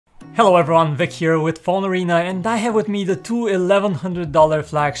Hello everyone, Vic here with PhoneArena, and I have with me the two $1,100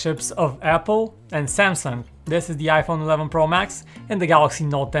 flagships of Apple and Samsung. This is the iPhone 11 Pro Max and the Galaxy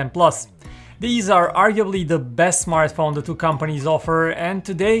Note 10 Plus. These are arguably the best smartphone the two companies offer, and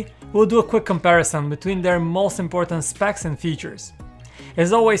today we'll do a quick comparison between their most important specs and features.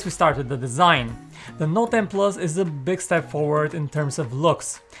 As always, we start with the design. The Note 10 Plus is a big step forward in terms of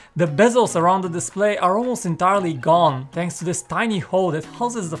looks. The bezels around the display are almost entirely gone thanks to this tiny hole that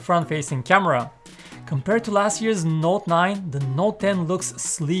houses the front-facing camera. Compared to last year's Note 9, the Note 10 looks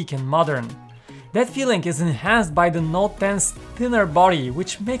sleek and modern. That feeling is enhanced by the Note 10's thinner body,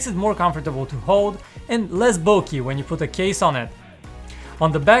 which makes it more comfortable to hold and less bulky when you put a case on it.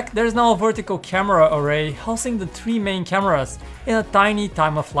 On the back, there's now a vertical camera array housing the three main cameras and a tiny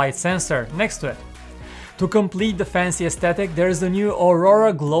time-of-flight sensor next to it. To complete the fancy aesthetic, there is the new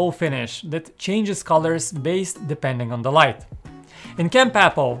Aurora Glow finish that changes colors based depending on the light. In Camp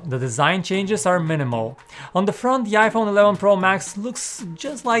Apple, the design changes are minimal. On the front, the iPhone 11 Pro Max looks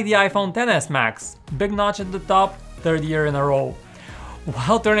just like the iPhone XS Max. Big notch at the top, third year in a row.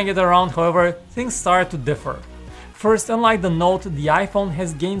 While turning it around, however, things start to differ. First, unlike the Note, the iPhone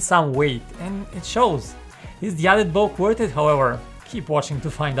has gained some weight, and it shows. Is the added bulk worth it, however? Keep watching to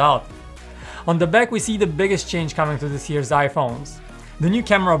find out. On the back, we see the biggest change coming to this year's iPhones. The new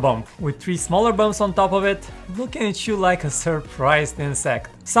camera bump, with three smaller bumps on top of it, looking at you like a surprised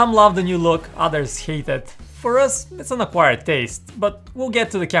insect. Some love the new look, others hate it. For us, it's an acquired taste, but we'll get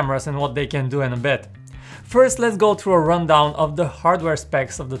to the cameras and what they can do in a bit. First, let's go through a rundown of the hardware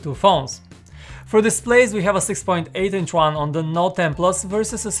specs of the two phones. For displays, we have a 6.8-inch one on the Note 10 Plus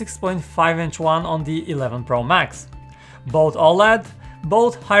versus a 6.5-inch one on the 11 Pro Max. Both OLED,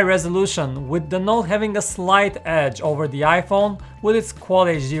 both high resolution, with the Note having a slight edge over the iPhone with its Quad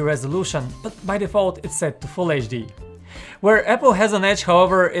HD resolution, but by default it's set to Full HD. Where Apple has an edge,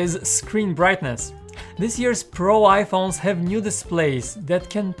 however, is screen brightness. This year's Pro iPhones have new displays that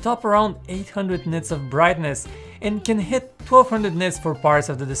can top around 800 nits of brightness and can hit 1200 nits for parts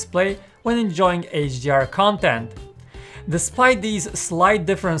of the display when enjoying HDR content. Despite these slight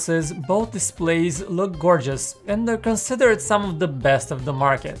differences, both displays look gorgeous and are considered some of the best of the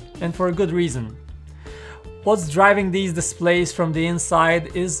market, and for a good reason. What's driving these displays from the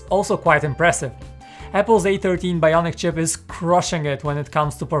inside is also quite impressive. Apple's A13 Bionic chip is crushing it when it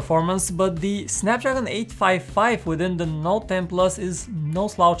comes to performance, but the Snapdragon 855 within the Note 10 Plus is no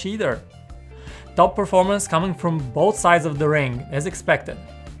slouch either. Top performance coming from both sides of the ring, as expected.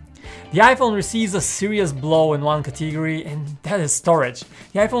 The iPhone receives a serious blow in one category, and that is storage.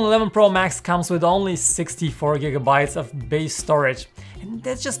 The iPhone 11 Pro Max comes with only 64GB of base storage, and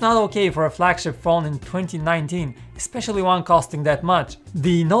that's just not okay for a flagship phone in 2019, especially one costing that much.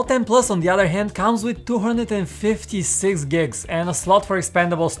 The Note 10 Plus, on the other hand, comes with 256GB and a slot for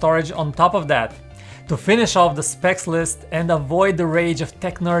expandable storage on top of that. To finish off the specs list and avoid the rage of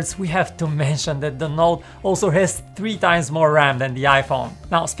tech nerds, we have to mention that the Note also has 3 times more RAM than the iPhone.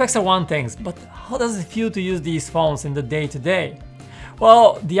 Now, specs are one thing, but how does it feel to use these phones in the day-to-day?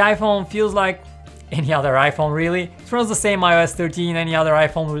 Well, the iPhone feels like any other iPhone really. It runs the same iOS 13 any other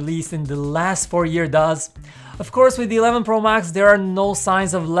iPhone released in the last 4 years does. Of course, with the 11 Pro Max there are no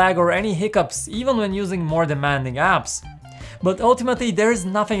signs of lag or any hiccups, even when using more demanding apps. But ultimately, there is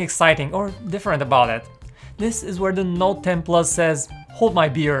nothing exciting or different about it. This is where the Note 10 Plus says, "Hold my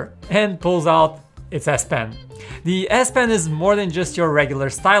beer," and pulls out its S Pen. The S Pen is more than just your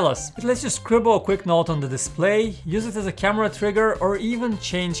regular stylus. It lets you scribble a quick note on the display, use it as a camera trigger, or even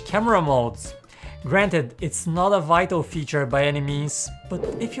change camera modes. Granted, it's not a vital feature by any means, but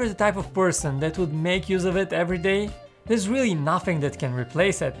if you're the type of person that would make use of it every day, there's really nothing that can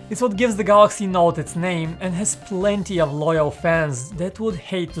replace it. It's what gives the Galaxy Note its name and has plenty of loyal fans that would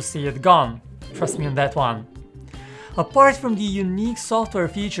hate to see it gone. Trust me on that one. Apart from the unique software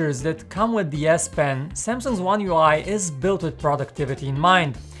features that come with the S Pen, Samsung's One UI is built with productivity in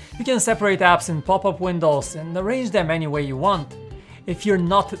mind. You can separate apps in pop-up windows and arrange them any way you want. If you're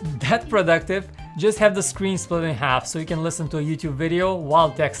not that productive, just have the screen split in half so you can listen to a YouTube video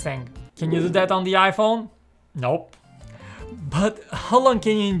while texting. Can you do that on the iPhone? Nope. But how long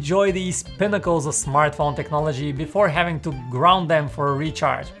can you enjoy these pinnacles of smartphone technology before having to ground them for a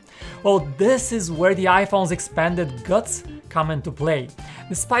recharge? Well, this is where the iPhone's expanded guts come into play.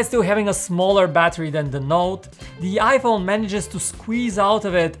 Despite still having a smaller battery than the Note, the iPhone manages to squeeze out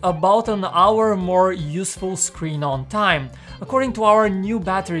of it about an hour more useful screen on time, according to our new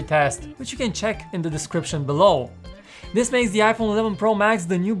battery test, which you can check in the description below. This makes the iPhone 11 Pro Max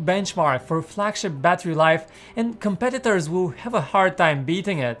the new benchmark for flagship battery life, and competitors will have a hard time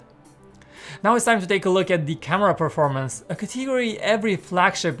beating it. Now it's time to take a look at the camera performance, a category every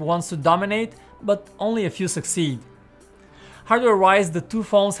flagship wants to dominate, but only a few succeed. Hardware-wise, the two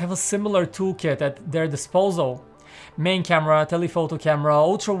phones have a similar toolkit at their disposal. Main camera, telephoto camera,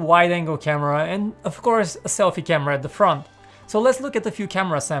 ultra-wide-angle camera, and of course a selfie camera at the front. So let's look at a few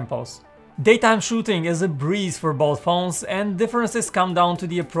camera samples. Daytime shooting is a breeze for both phones, and differences come down to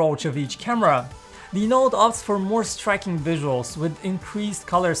the approach of each camera. The Note opts for more striking visuals with increased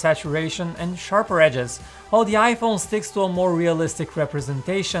color saturation and sharper edges, while the iPhone sticks to a more realistic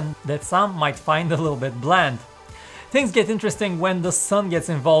representation that some might find a little bit bland. Things get interesting when the sun gets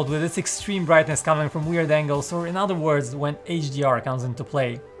involved with its extreme brightness coming from weird angles, or in other words, when HDR comes into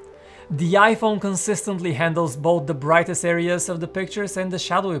play. The iPhone consistently handles both the brightest areas of the pictures and the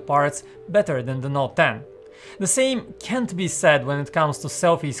shadowy parts better than the Note 10. The same can't be said when it comes to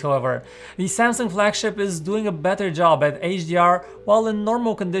selfies, however. The Samsung flagship is doing a better job at HDR, while in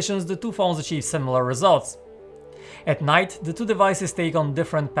normal conditions the two phones achieve similar results. At night, the two devices take on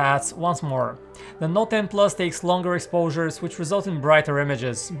different paths once more. The Note 10 Plus takes longer exposures, which result in brighter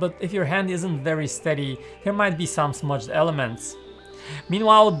images, but if your hand isn't very steady, there might be some smudged elements.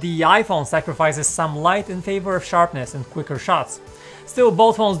 Meanwhile, the iPhone sacrifices some light in favor of sharpness and quicker shots. Still,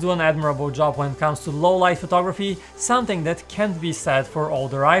 both phones do an admirable job when it comes to low-light photography, something that can't be said for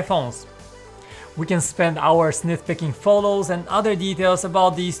older iPhones. We can spend hours nitpicking photos and other details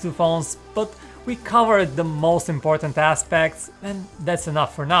about these two phones, but we covered the most important aspects, and that's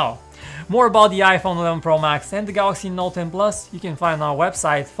enough for now. More about the iPhone 11 Pro Max and the Galaxy Note 10 Plus you can find on our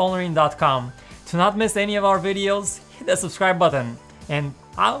website, PhoneArena.com. To not miss any of our videos, hit that subscribe button, and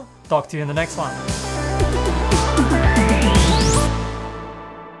I'll talk to you in the next one.